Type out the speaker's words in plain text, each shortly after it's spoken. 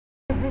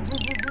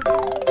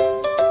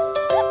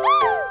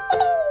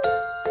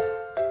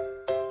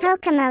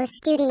CoComo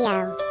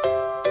Studio.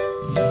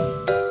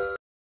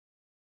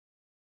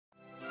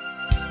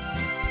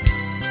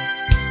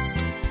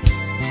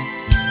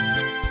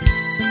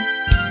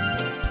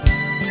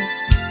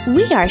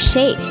 We are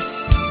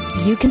shapes.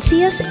 You can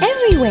see us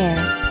everywhere.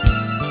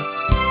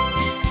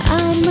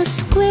 I'm a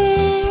square,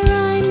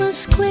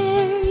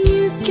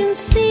 you can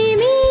see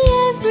me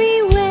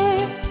everywhere.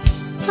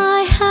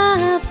 I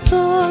have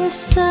 4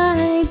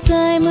 sides.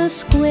 I'm a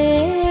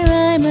square.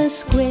 I'm a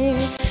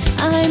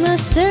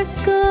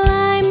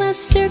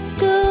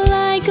circle,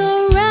 I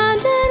go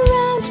round and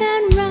round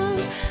and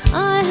round.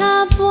 I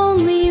have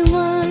only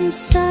 1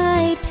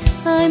 side.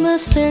 I'm a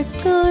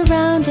circle,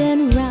 round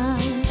and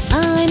round.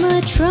 I'm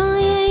a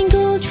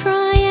triangle,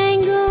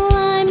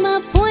 I'm a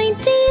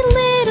pointy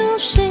little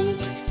shape.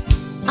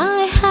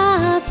 I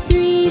have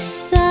 3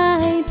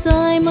 sides.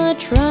 I'm a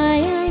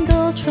triangle.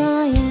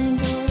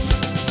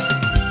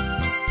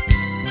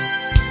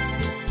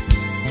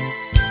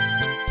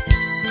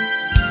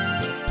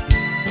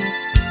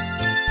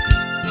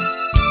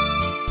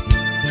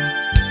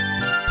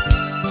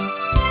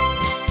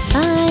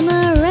 I'm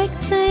a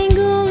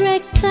rectangle,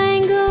 like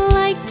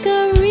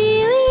a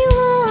really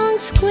long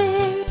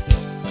square.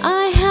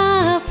 I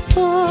have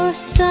 4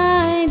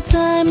 sides.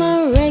 I'm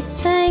a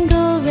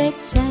rectangle.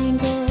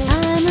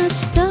 I'm a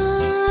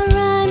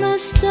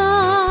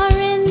star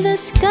in the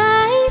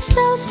sky,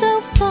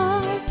 so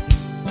far.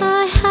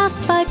 I have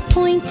 5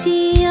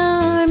 pointy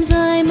arms.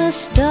 I'm a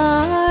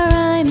star.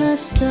 I'm a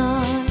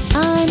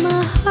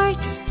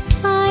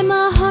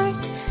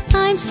heart,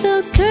 I'm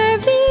so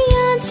curvy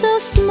and so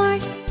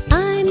smart.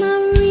 I'm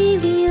a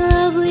really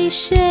lovely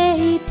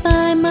shape.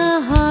 I'm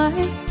a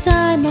heart.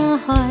 I'm a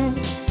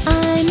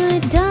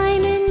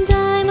diamond,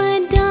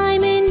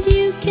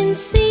 you can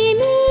see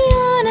me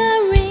on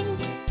a ring.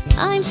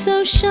 I'm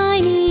so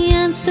shiny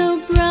and so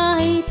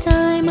bright.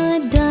 I'm a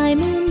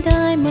diamond.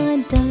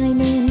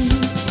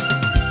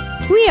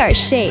 We are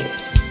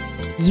shapes.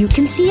 You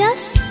can see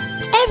us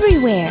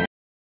everywhere.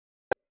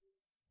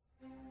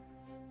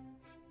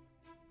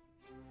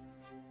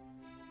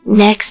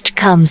 Next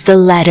comes the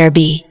letter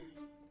B.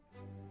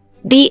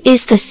 B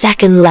is the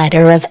second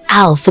letter of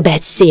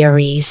alphabet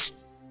series.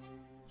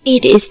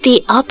 It is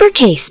the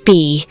uppercase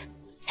B,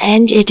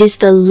 and it is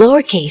the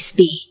lowercase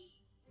b.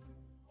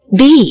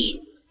 B.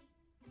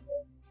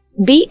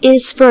 B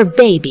is for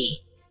baby.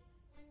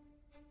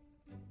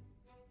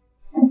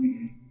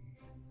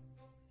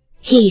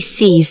 He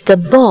sees the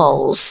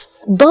balls.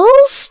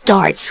 Ball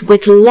starts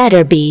with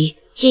letter B.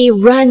 He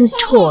runs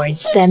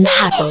towards them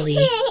happily.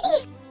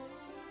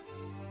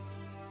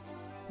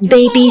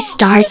 Baby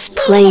starts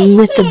playing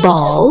with the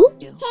ball.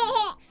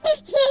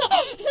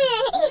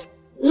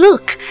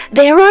 Look,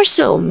 there are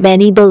so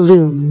many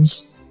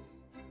balloons.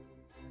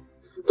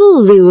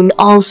 Balloon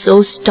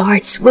also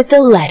starts with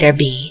the letter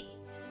B.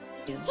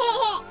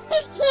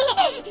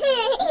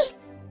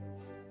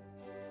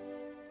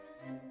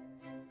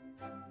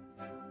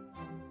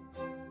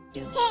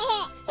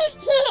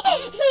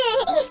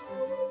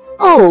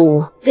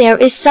 Oh, there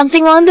is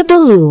something on the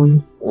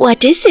balloon.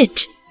 What is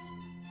it?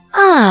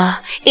 Ah,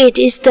 it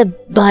is the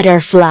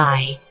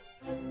butterfly.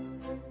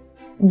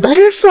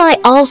 Butterfly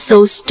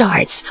also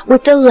starts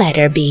with the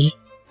letter B.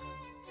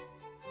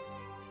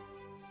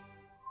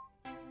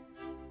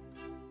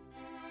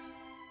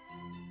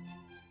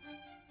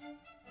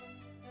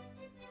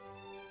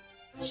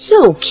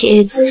 So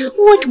kids,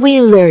 what we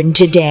learned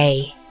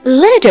today?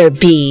 Letter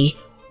B.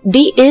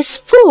 B is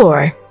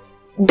for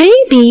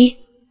baby,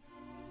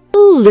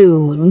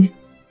 balloon,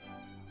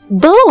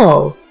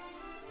 ball,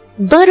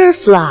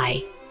 butterfly.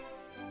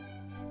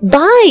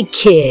 Bye,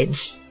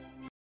 kids!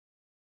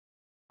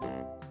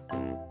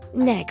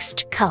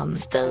 Next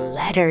comes the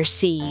letter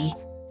C.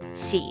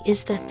 C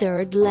is the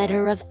third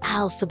letter of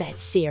alphabet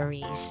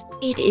series.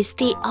 It is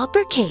the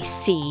uppercase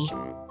C,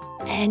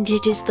 and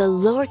it is the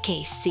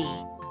lowercase c.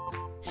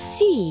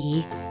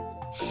 C.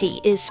 C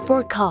is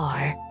for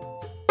car.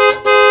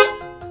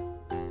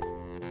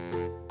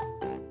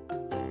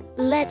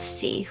 Let's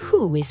see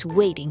who is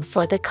waiting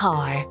for the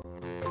car.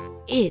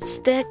 It's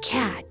the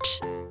cat.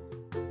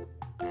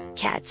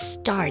 Cat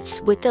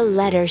starts with the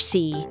letter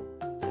C.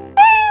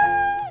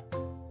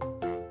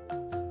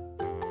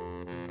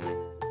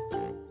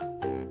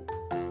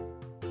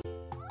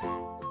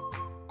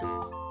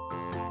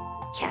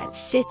 Cat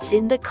sits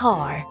in the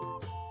car.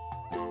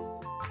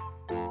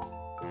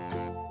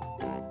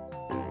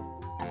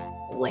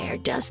 Where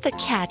does the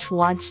cat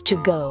wants to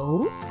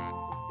go?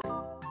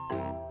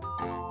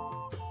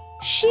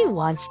 She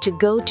wants to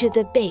go to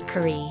the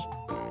bakery.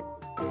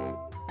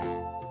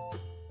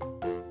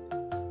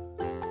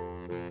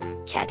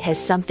 Cat has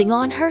something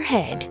on her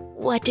head.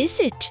 What is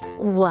it?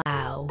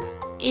 Wow,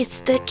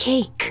 it's the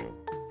cake.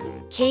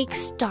 Cake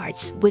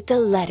starts with the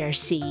letter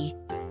C.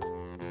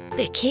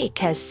 The cake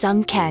has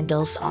some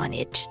candles on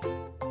it.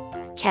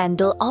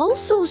 Candle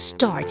also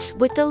starts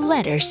with the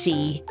letter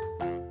C.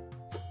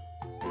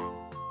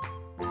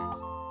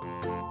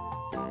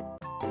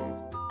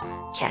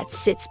 Cat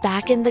sits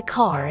back in the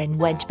car and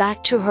went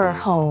back to her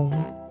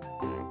home.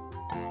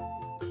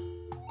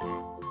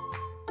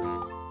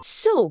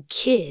 So,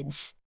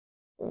 kids,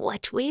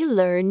 what we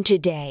learned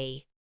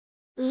today.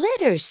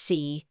 Letter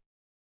C.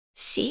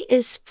 C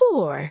is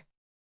for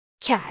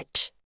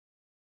cat,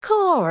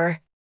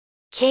 car,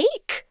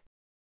 cake,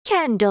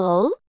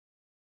 candle.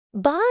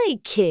 Bye,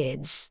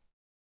 kids.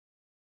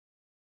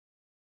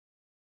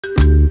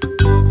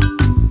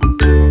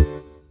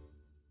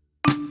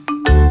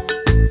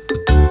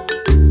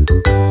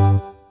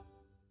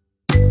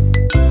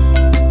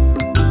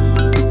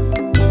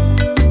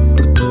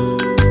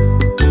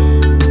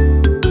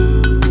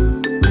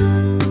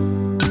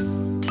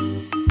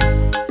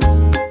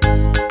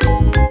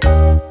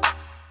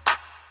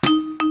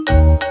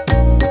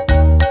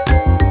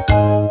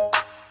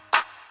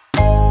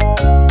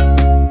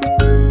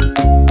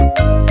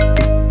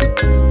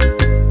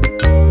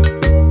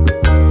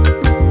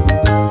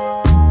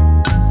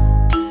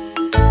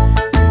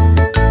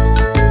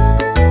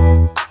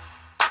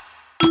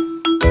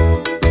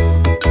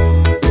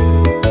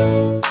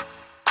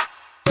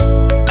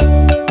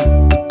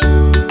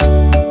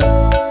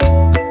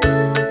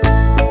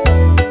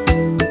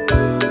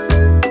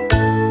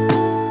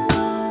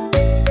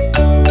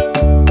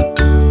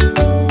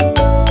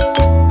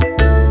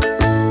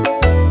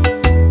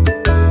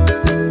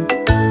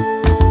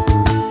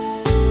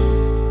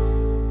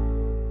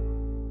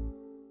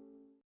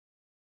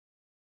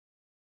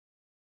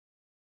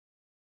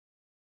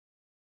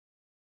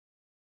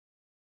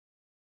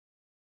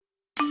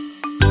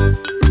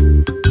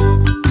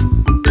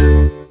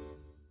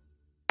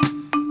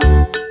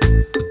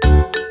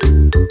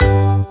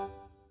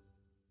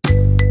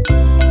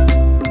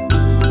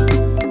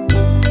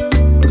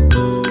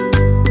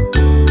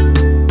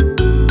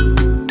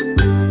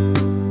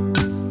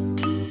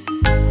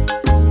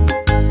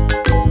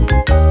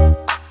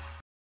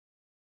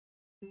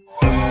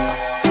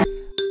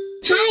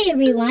 Hi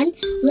everyone,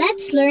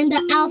 let's learn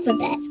the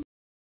alphabet.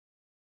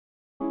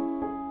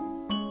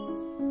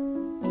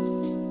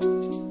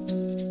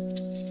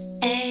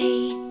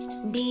 A,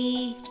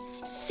 B,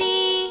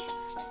 C,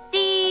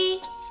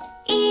 D,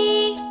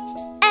 E,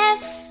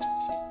 F,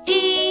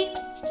 G,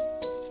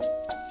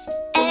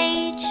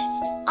 H,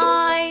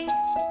 I,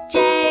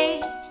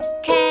 J,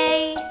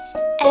 K,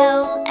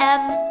 L,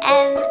 M,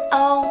 N,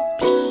 O,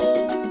 P,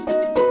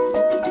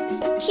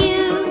 Q,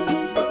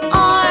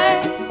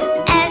 R,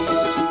 S,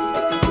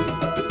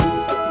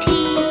 T,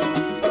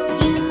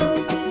 U,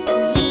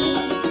 V,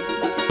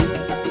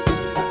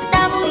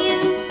 W,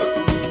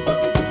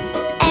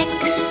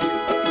 X,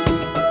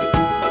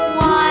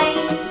 Y,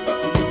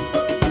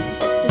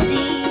 Z.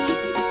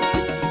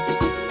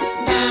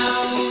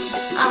 Now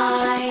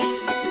I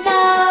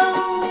know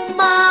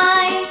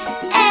my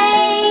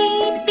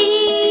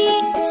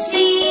ABCs.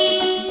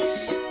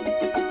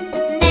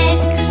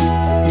 Next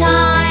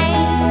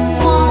time,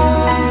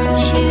 won't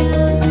you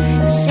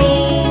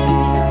sing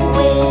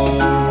with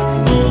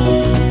me?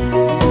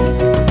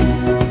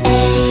 A,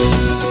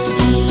 B,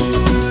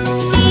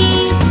 C,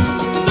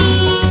 D,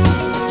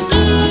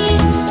 E,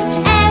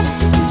 F,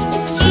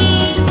 G,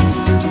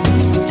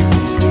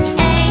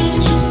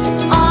 H,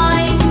 I,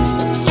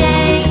 J,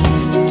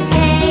 K,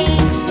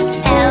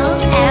 L,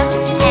 M,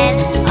 N,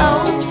 O,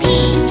 P,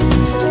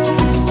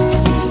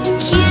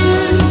 Q,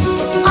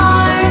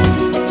 R,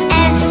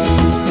 S,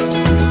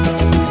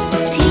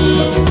 T,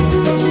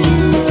 U,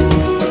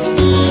 V,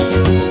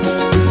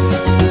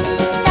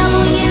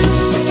 W,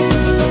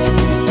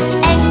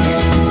 X,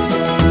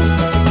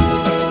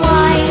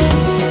 Y,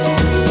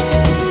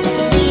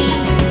 Z.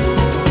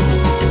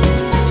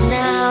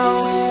 Now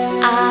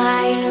I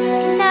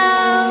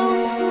know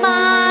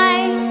my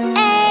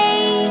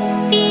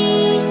ABCs.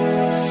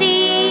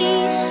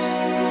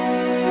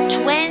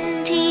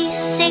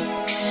 26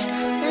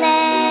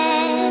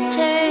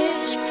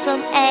 letters from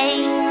A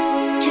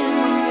to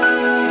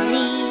Z.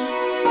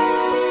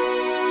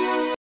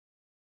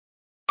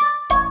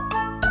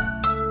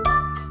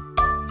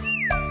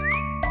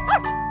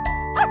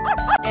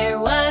 There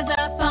was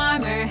a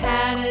farmer,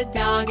 had a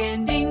dog,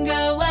 and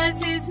Bingo was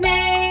his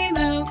name.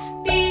 Oh,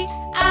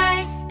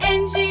 B-I-N-G-O,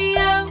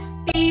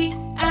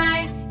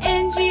 B-I-N-G-O,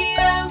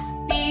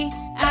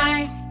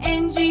 B-I-N-G-O,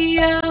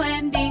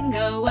 and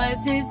Bingo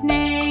was his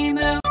name.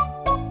 Oh,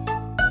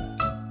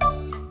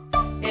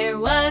 there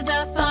was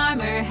a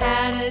farmer,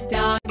 had a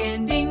dog,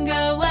 and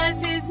Bingo was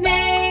his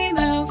name.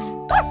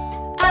 Oh,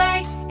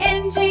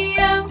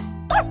 I-N-G-O,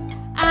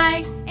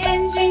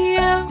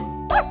 I-N-G-O,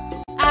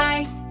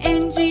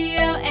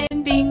 I-N-G-O,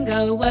 and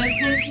Bingo was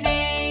his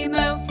name.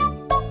 Oh,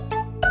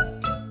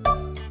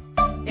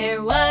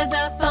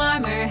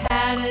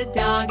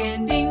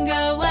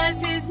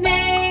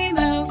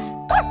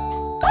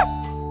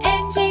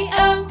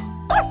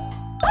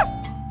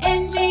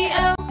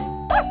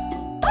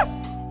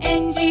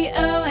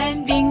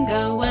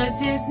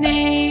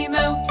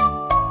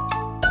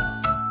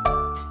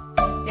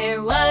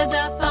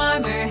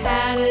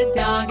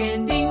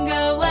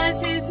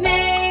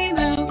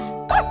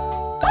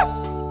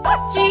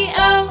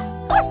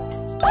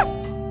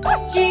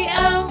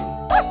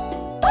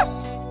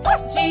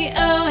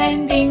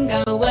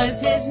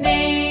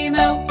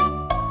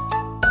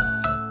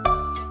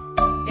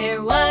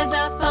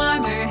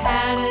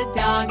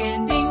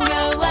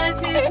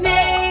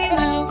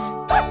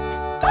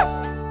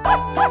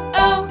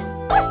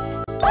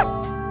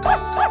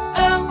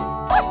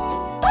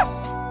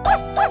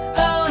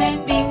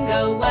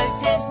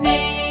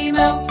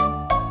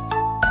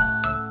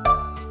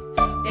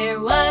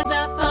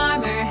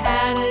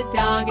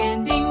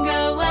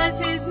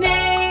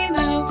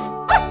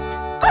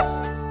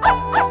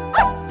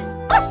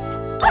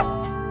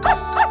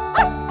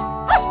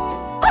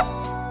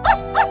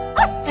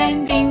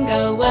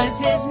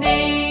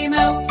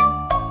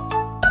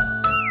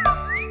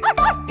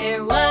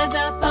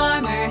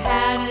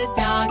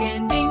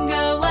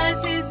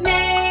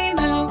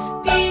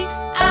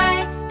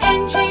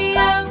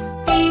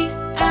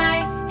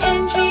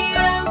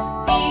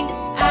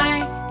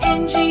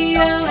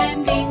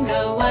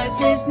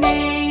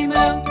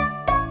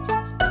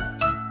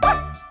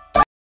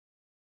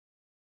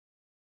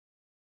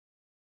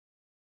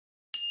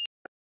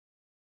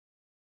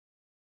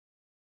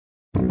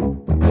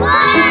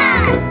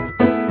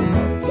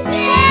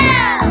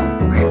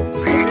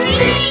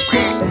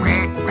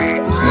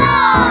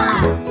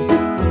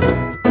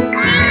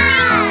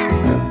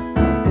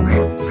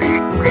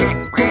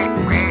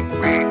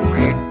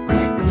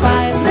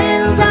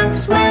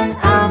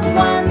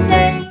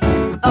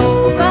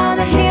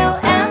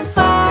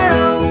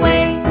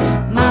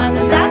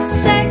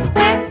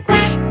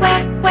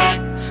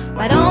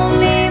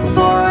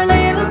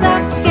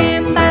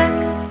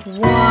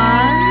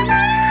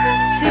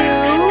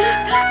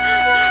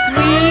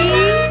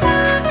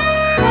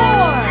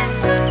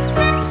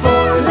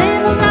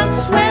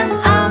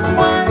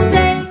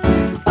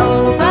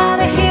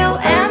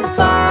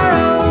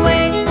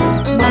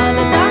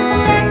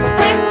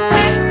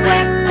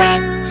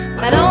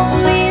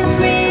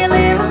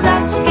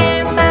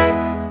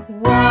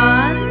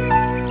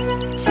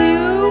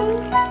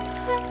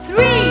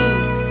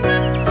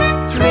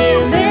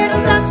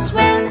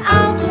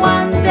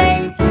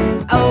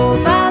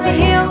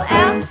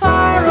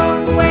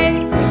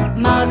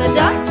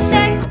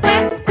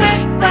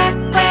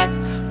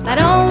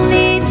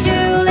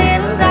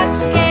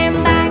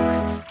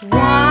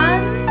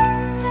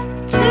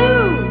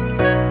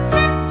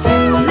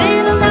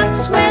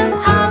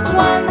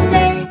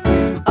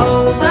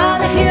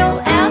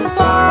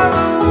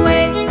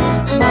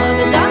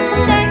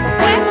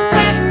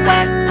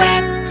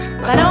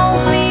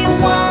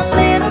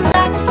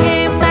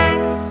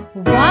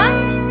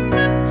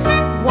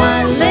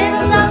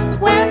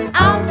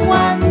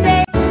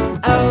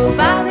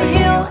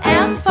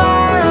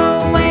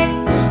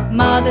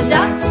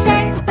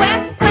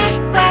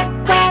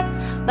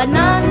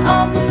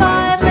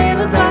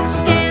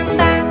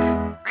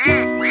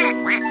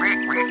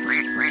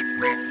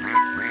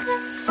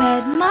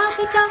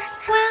 duck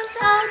went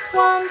out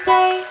one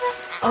day,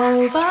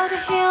 over the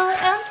hill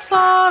and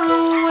far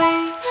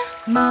away.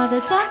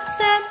 Mother duck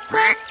said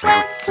quack,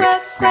 quack,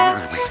 quack, quack,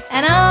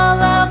 and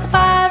all of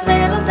 5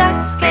 little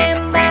ducks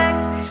came back.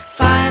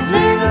 5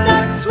 little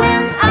ducks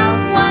went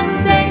out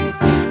one day,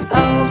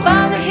 over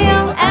the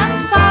hill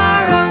and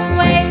far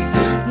away.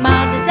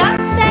 Mother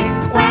duck said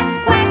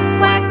quack, quack,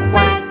 quack,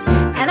 quack,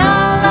 and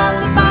all of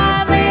the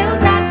 5 little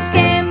ducks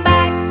came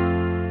back.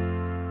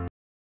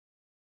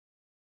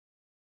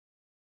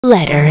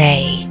 Letter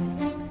A.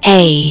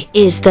 A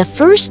is the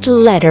first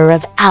letter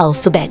of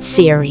alphabet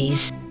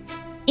series.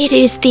 It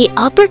is the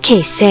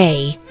uppercase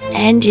A,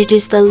 and it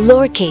is the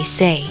lowercase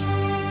a.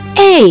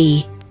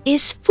 A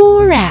is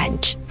for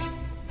ant.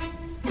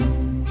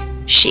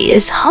 She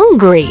is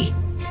hungry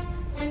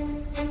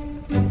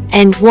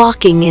and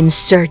walking in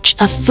search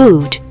of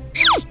food.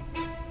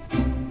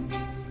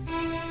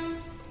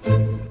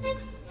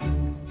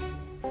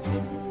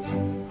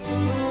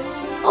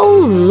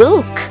 Oh,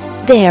 look!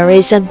 There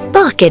is a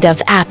bucket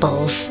of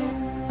apples.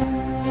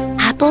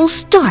 Apple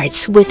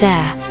starts with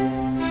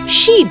A.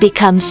 She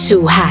becomes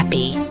so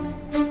happy.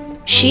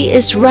 She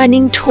is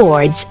running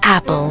towards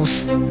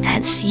apples.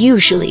 Ants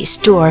usually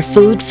store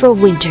food for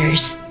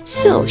winters,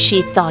 so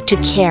she thought to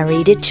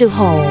carry it to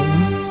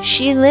home.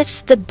 She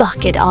lifts the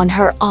bucket on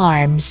her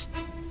arms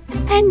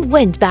and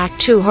went back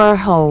to her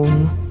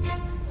home.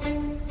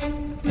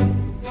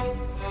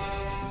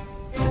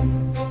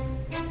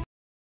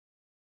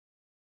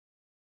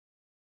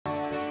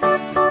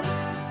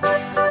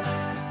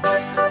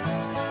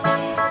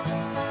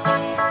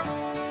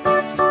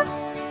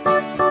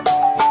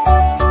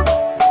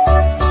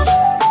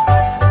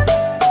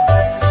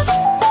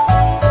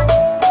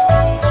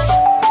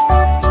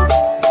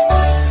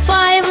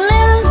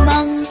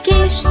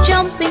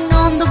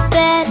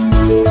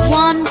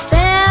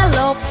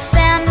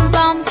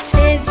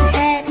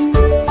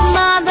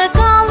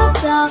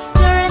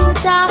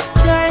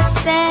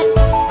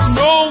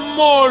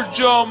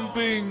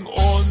 Jumping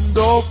on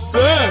the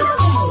bed.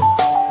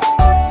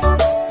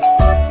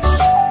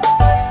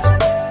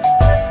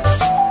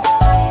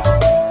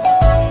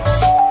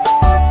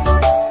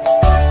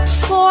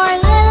 4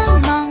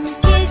 little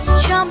monkeys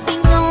jumping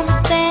on the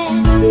bed.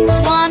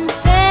 One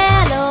fell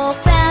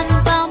off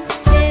and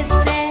bumped his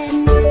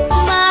head.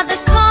 Mother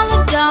called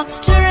the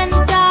doctor and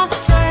the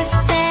doctor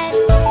said,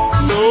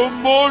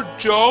 no more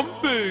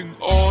jumping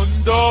on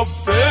the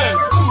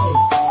bed.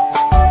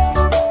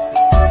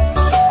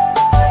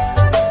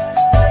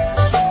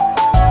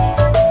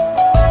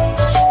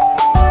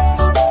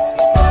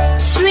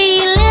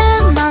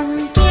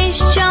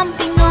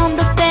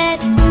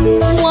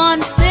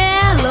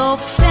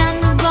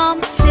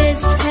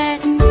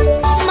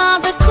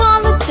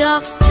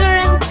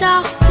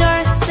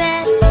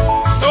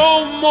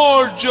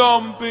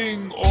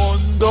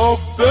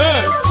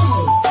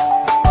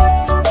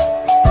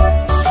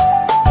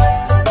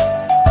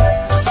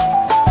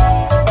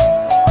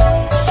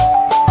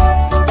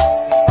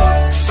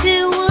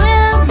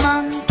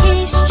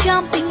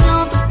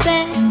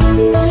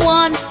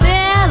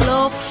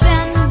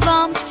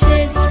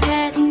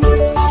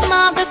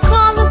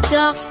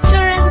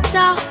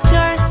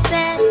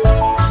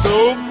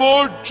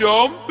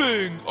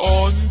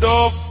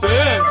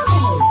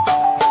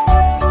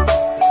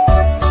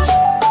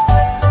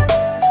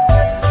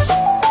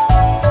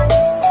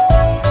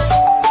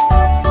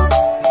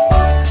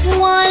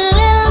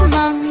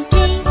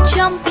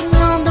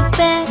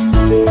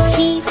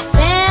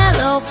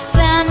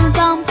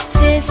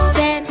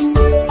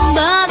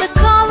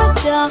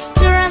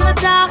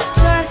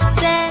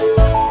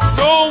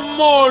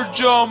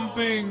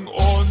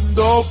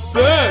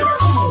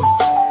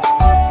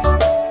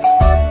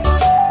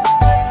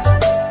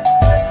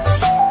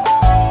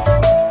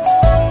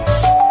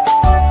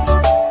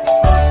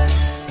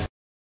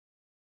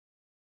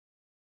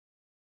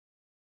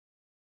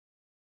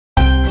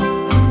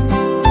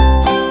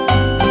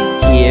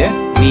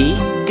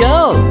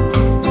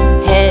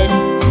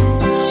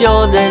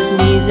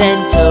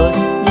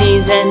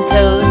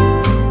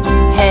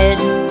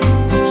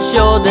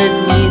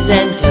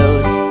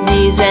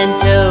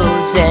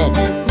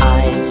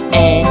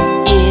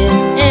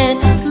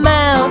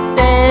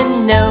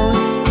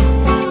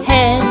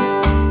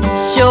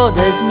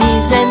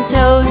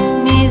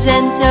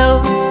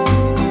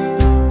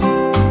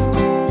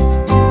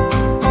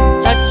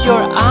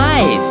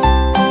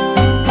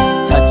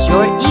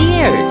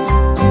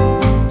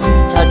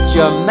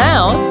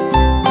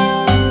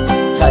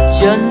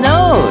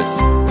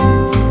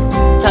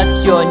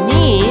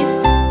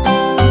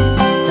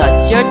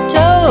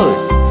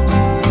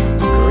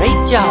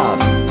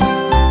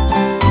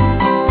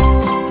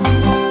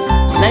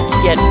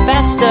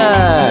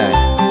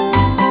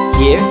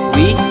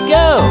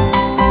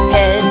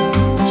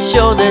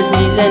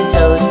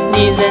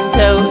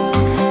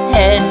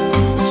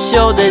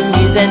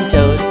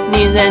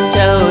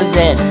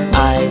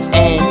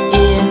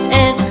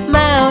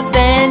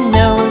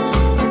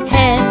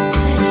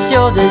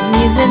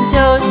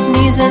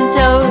 'Knees and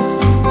toes.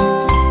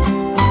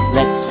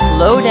 Let's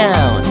slow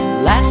down.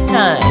 last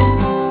time.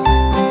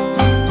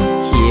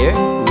 Here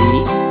we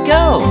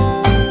go.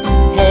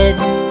 Head,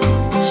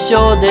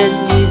 shoulders,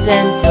 knees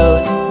and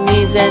toes,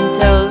 knees and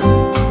toes.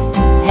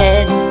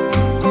 Head,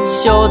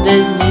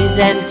 shoulders, knees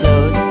and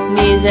toes,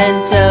 knees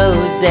and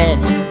toes.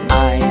 And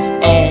eyes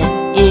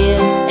and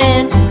ears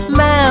and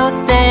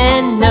mouth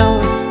and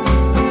nose.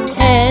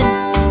 Head,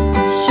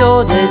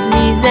 shoulders,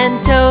 knees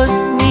and toes,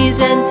 knees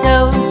and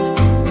toes.